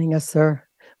joining us, sir.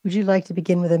 Would you like to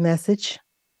begin with a message?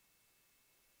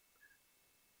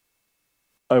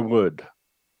 I would.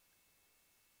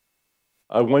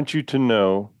 I want you to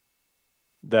know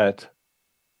that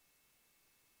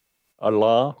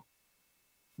Allah,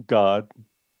 God,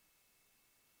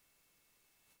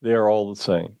 they are all the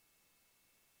same.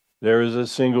 There is a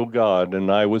single God,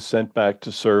 and I was sent back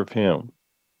to serve him.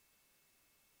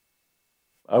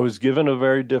 I was given a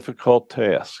very difficult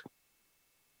task.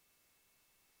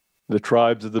 The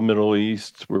tribes of the Middle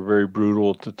East were very brutal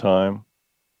at the time.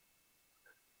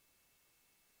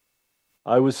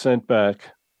 I was sent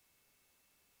back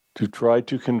to try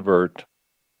to convert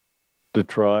the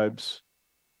tribes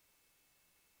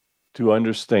to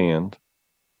understand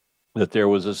that there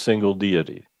was a single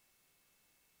deity.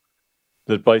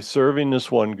 That by serving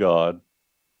this one God,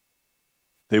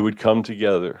 they would come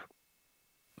together,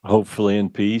 hopefully in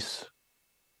peace,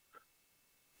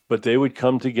 but they would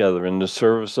come together in the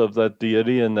service of that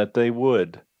deity, and that they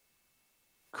would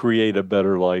create a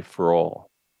better life for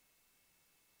all.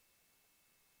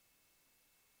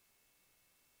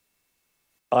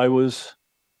 I was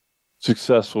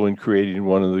successful in creating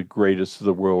one of the greatest of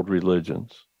the world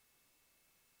religions.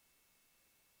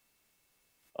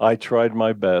 I tried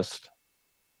my best,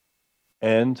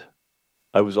 and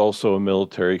I was also a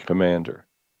military commander.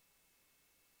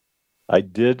 I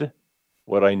did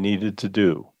what I needed to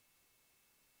do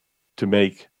to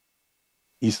make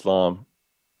Islam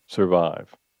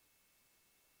survive.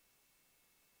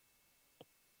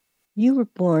 You were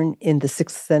born in the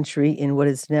 6th century in what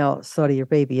is now Saudi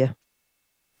Arabia.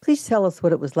 Please tell us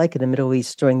what it was like in the Middle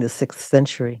East during the 6th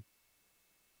century.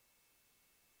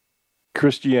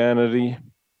 Christianity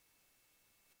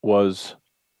was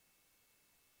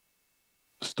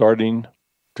starting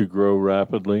to grow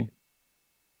rapidly.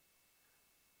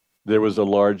 There was a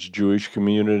large Jewish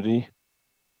community,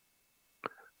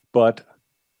 but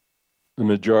the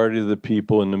majority of the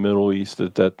people in the Middle East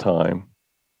at that time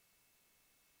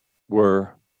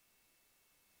were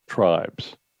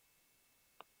tribes.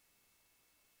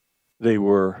 They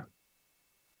were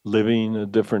living a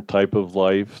different type of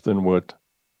life than what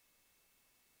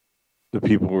the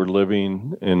people were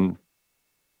living in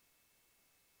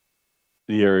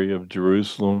the area of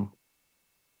Jerusalem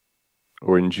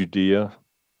or in Judea.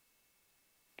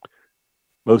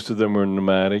 Most of them were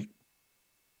nomadic.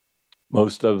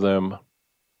 Most of them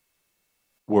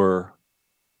were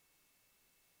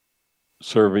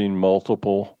serving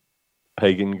multiple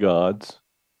pagan gods.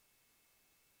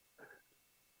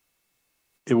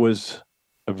 It was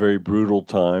a very brutal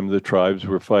time. The tribes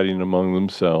were fighting among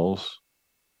themselves.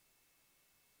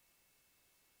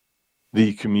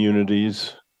 The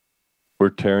communities were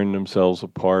tearing themselves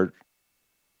apart.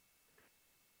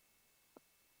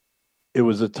 It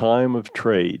was a time of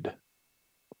trade.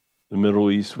 The Middle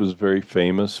East was very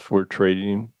famous for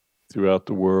trading throughout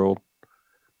the world.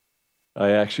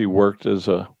 I actually worked as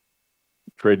a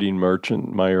trading merchant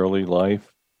in my early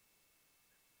life.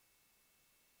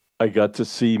 I got to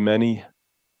see many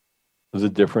of the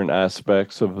different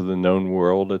aspects of the known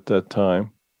world at that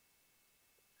time.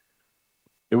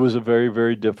 It was a very,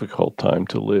 very difficult time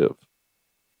to live,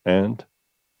 and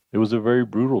it was a very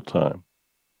brutal time.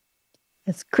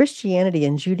 As Christianity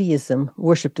and Judaism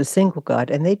worshipped a single God,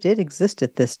 and they did exist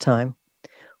at this time.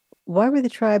 Why were the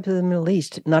tribes of the Middle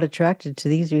East not attracted to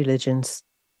these religions?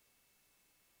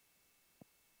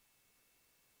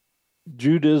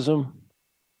 Judaism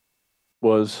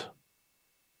was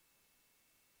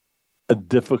a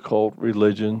difficult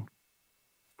religion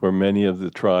for many of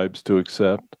the tribes to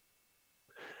accept.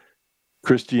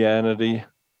 Christianity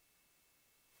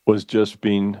was just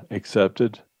being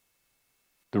accepted.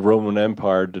 The Roman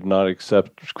Empire did not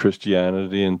accept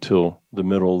Christianity until the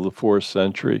middle of the 4th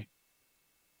century.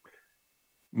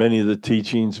 Many of the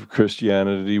teachings of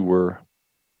Christianity were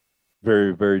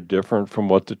very, very different from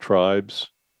what the tribes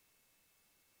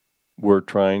were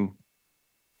trying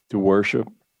to worship.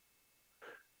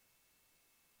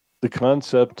 The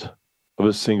concept of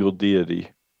a single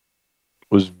deity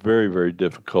was very, very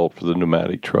difficult for the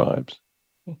nomadic tribes.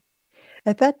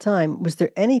 At that time, was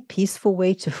there any peaceful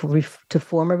way to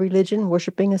form a religion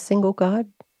worshiping a single God?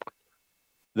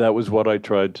 That was what I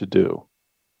tried to do.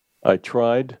 I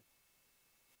tried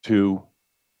to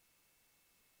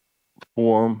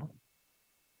form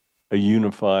a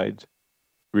unified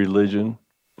religion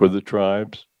for the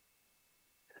tribes.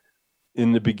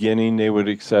 In the beginning, they would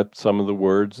accept some of the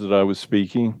words that I was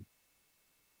speaking,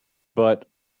 but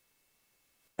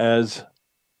as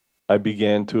I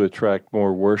began to attract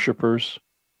more worshipers,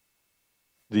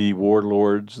 the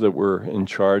warlords that were in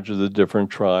charge of the different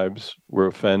tribes were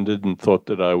offended and thought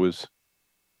that I was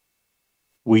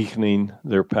weakening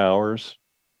their powers.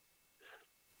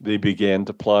 They began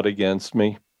to plot against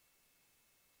me.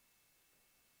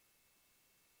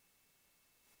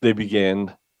 They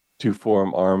began to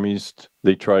form armies.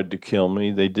 They tried to kill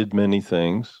me. They did many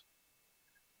things.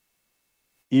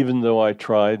 Even though I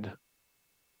tried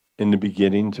in the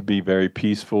beginning to be very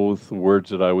peaceful with the words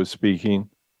that I was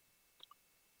speaking,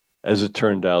 as it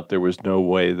turned out, there was no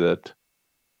way that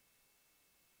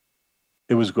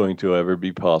it was going to ever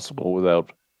be possible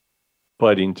without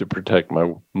fighting to protect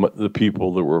the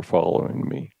people that were following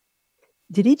me.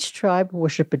 Did each tribe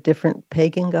worship a different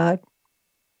pagan god?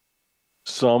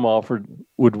 Some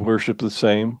would worship the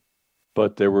same,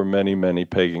 but there were many, many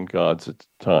pagan gods at the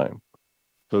time.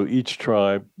 So each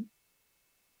tribe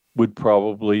would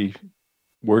probably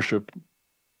worship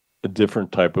a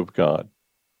different type of god.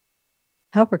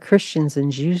 How were Christians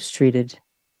and Jews treated?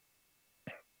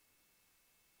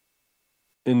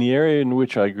 In the area in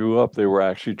which I grew up, they were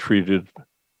actually treated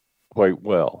quite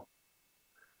well.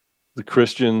 The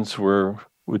Christians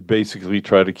would basically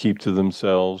try to keep to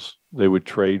themselves. They would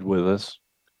trade with us.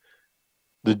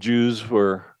 The Jews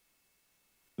were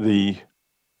the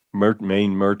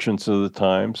main merchants of the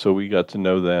time, so we got to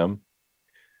know them.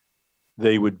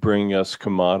 They would bring us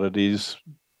commodities.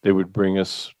 They would bring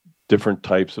us different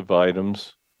types of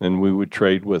items, and we would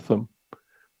trade with them.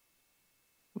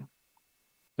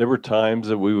 There were times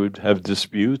that we would have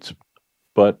disputes,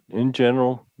 but in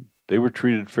general, they were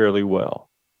treated fairly well.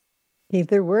 If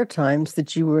there were times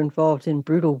that you were involved in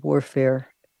brutal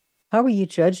warfare, how were you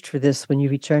judged for this when you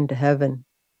returned to heaven?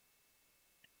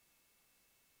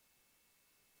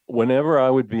 Whenever I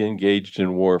would be engaged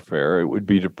in warfare, it would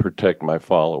be to protect my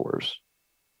followers.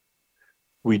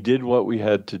 We did what we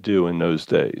had to do in those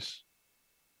days.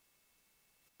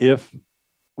 If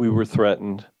we were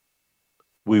threatened,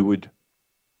 we would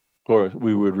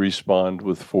respond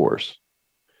with force.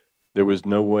 There was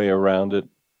no way around it.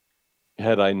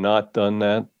 Had I not done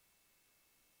that,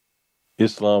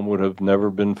 Islam would have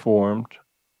never been formed.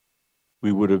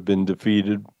 We would have been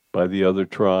defeated by the other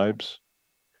tribes.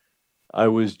 I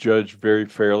was judged very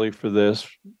fairly for this.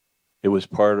 It was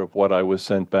part of what I was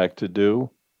sent back to do.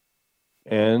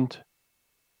 And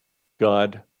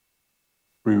God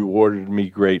rewarded me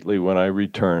greatly when I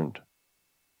returned.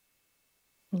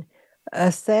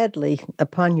 Sadly,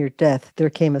 upon your death, there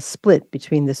came a split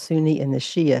between the Sunni and the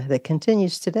Shia that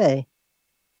continues today.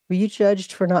 Were you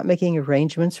judged for not making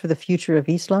arrangements for the future of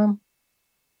Islam?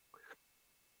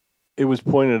 It was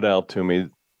pointed out to me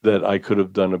that I could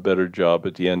have done a better job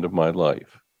at the end of my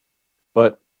life.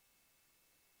 But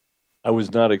I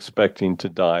was not expecting to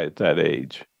die at that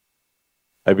age.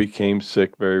 I became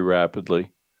sick very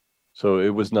rapidly, so it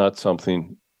was not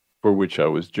something for which I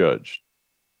was judged.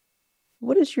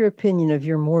 What is your opinion of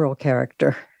your moral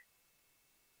character?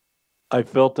 I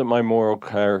felt that my moral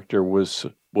character was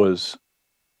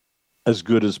as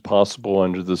good as possible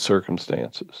under the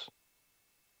circumstances.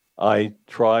 I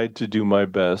tried to do my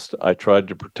best. I tried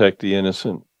to protect the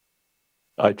innocent.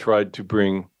 I tried to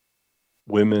bring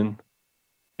women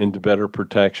into better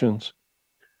protections.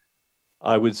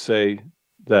 I would say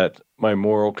that my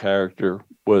moral character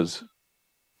was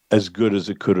as good as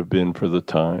it could have been for the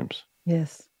times.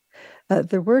 Yes.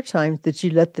 There were times that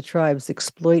you let the tribes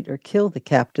exploit or kill the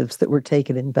captives that were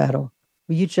taken in battle.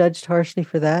 Were you judged harshly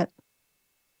for that?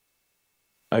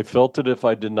 I felt that if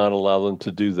I did not allow them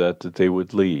to do that they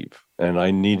would leave. And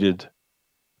I needed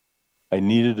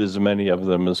as many of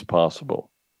them as possible.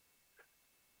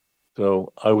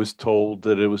 So I was told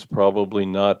that it was probably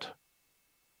not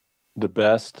the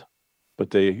best, but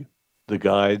the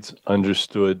guides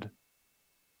understood.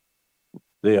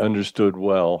 They understood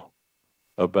well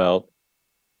about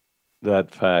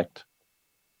that fact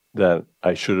that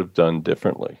I should have done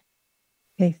differently.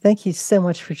 Okay, thank you so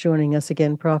much for joining us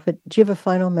again, Prophet. Do you have a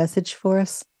final message for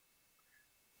us?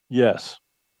 Yes.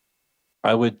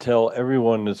 I would tell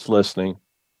everyone that's listening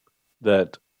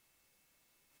that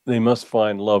they must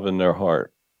find love in their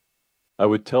heart. I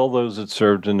would tell those that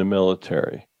served in the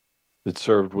military, that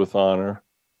served with honor,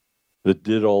 that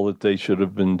did all that they should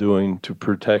have been doing to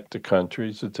protect the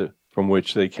countries from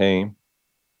which they came.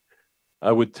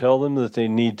 I would tell them that they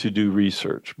need to do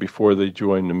research before they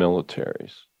join the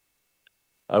militaries.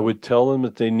 I would tell them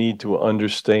that they need to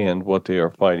understand what they are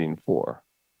fighting for.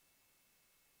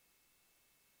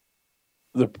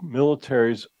 The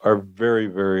militaries are very,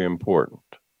 very important.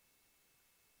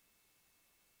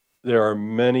 There are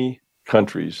many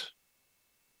countries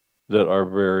that are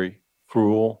very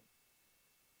cruel.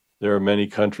 There are many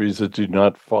countries that do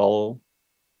not follow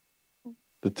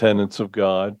the tenets of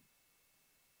God.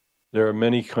 There are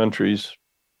many countries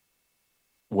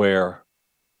where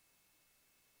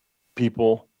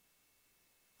people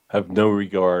have no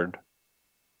regard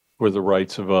for the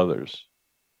rights of others.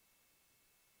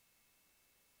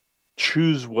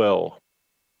 Choose well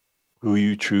who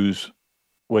you choose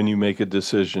when you make a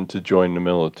decision to join the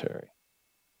military.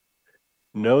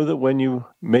 Know that when you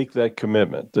make that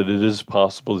commitment, that it is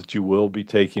possible that you will be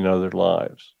taking other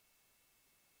lives.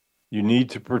 You need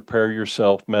to prepare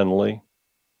yourself mentally,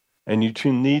 and you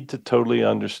need to totally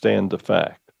understand the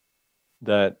fact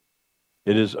that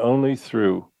it is only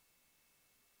through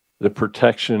the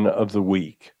protection of the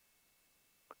weak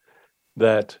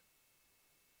that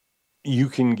you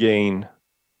can gain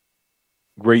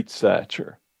great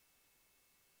stature.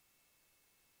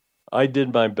 I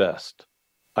did my best.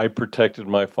 I protected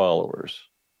my followers.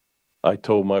 I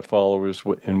told my followers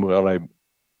in what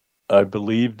I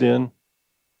believed in.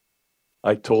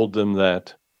 I told them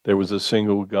that there was a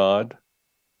single God,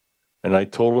 and I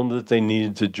told them that they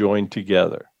needed to join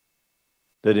together,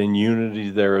 that in unity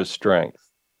there is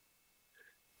strength.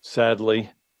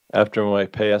 Sadly, after my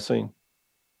passing,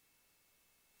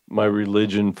 my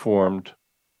religion formed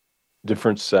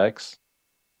different sects,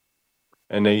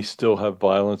 and they still have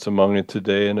violence among it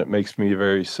today, and it makes me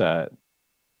very sad.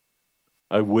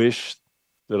 I wish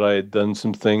that I had done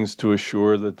some things to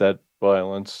assure that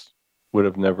violence would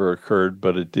have never occurred,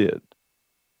 but it did.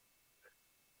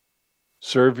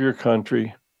 Serve your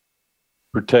country,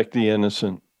 protect the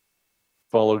innocent,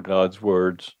 follow God's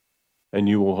words, and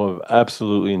you will have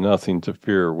absolutely nothing to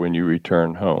fear when you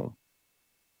return home.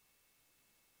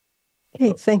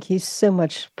 Okay, thank you so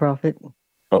much, Prophet.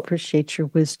 Appreciate your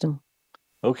wisdom.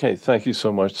 Okay, thank you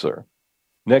so much, sir.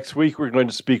 Next week, we're going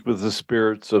to speak with the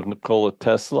spirits of Nikola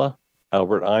Tesla,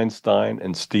 Albert Einstein,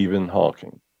 and Stephen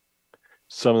Hawking,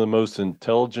 some of the most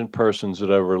intelligent persons that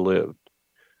ever lived.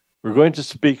 We're going to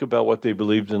speak about what they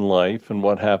believed in life and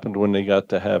what happened when they got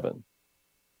to heaven.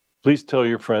 Please tell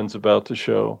your friends about the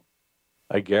show.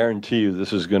 I guarantee you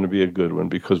this is going to be a good one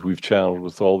because we've channeled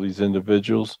with all these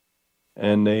individuals,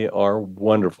 and they are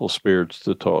wonderful spirits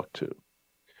to talk to.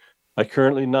 I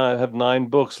currently have 9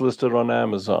 books listed on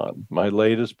Amazon. My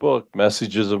latest book,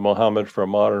 Messages of Muhammad for a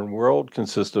Modern World,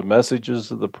 consists of messages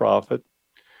of the Prophet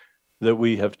that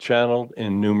we have channeled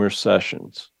in numerous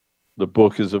sessions. The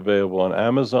book is available on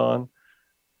Amazon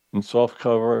in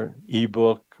softcover,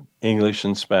 ebook, English,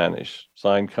 and Spanish.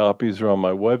 Signed copies are on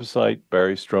my website,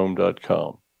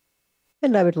 barrystrom.com.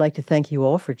 And I would like to thank you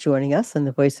all for joining us on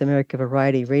the Voice America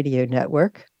Variety Radio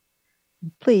Network.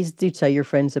 Please do tell your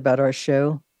friends about our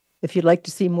show. If you'd like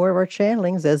to see more of our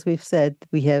channelings, as we've said,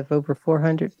 we have over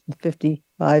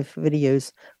 455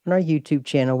 videos on our YouTube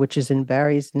channel, which is in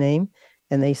Barry's name,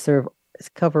 and they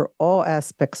cover all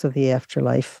aspects of the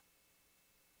afterlife.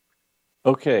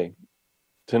 Okay.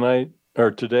 Today,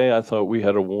 I thought we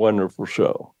had a wonderful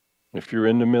show. If you're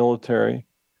in the military,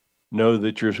 know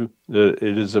that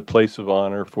it is a place of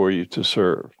honor for you to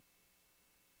serve.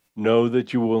 Know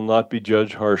that you will not be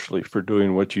judged harshly for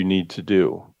doing what you need to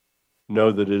do.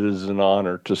 Know that it is an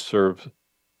honor to serve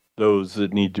those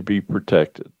that need to be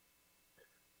protected.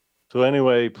 So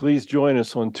anyway, please join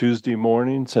us on Tuesday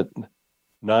mornings at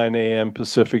 9 a.m.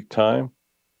 Pacific time.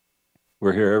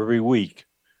 We're here every week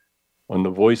on the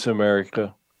Voice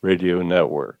America Radio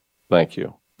Network. Thank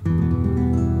you.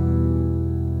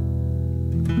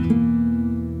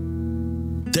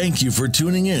 Thank you for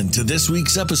tuning in to this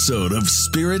week's episode of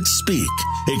Spirit Speak,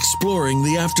 Exploring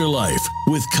the Afterlife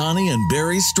with Connie and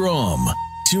Barry Strom.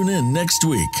 Tune in next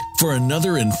week for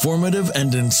another informative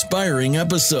and inspiring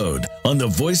episode on the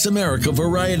Voice America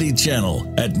Variety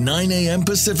Channel at 9 a.m.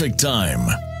 Pacific Time.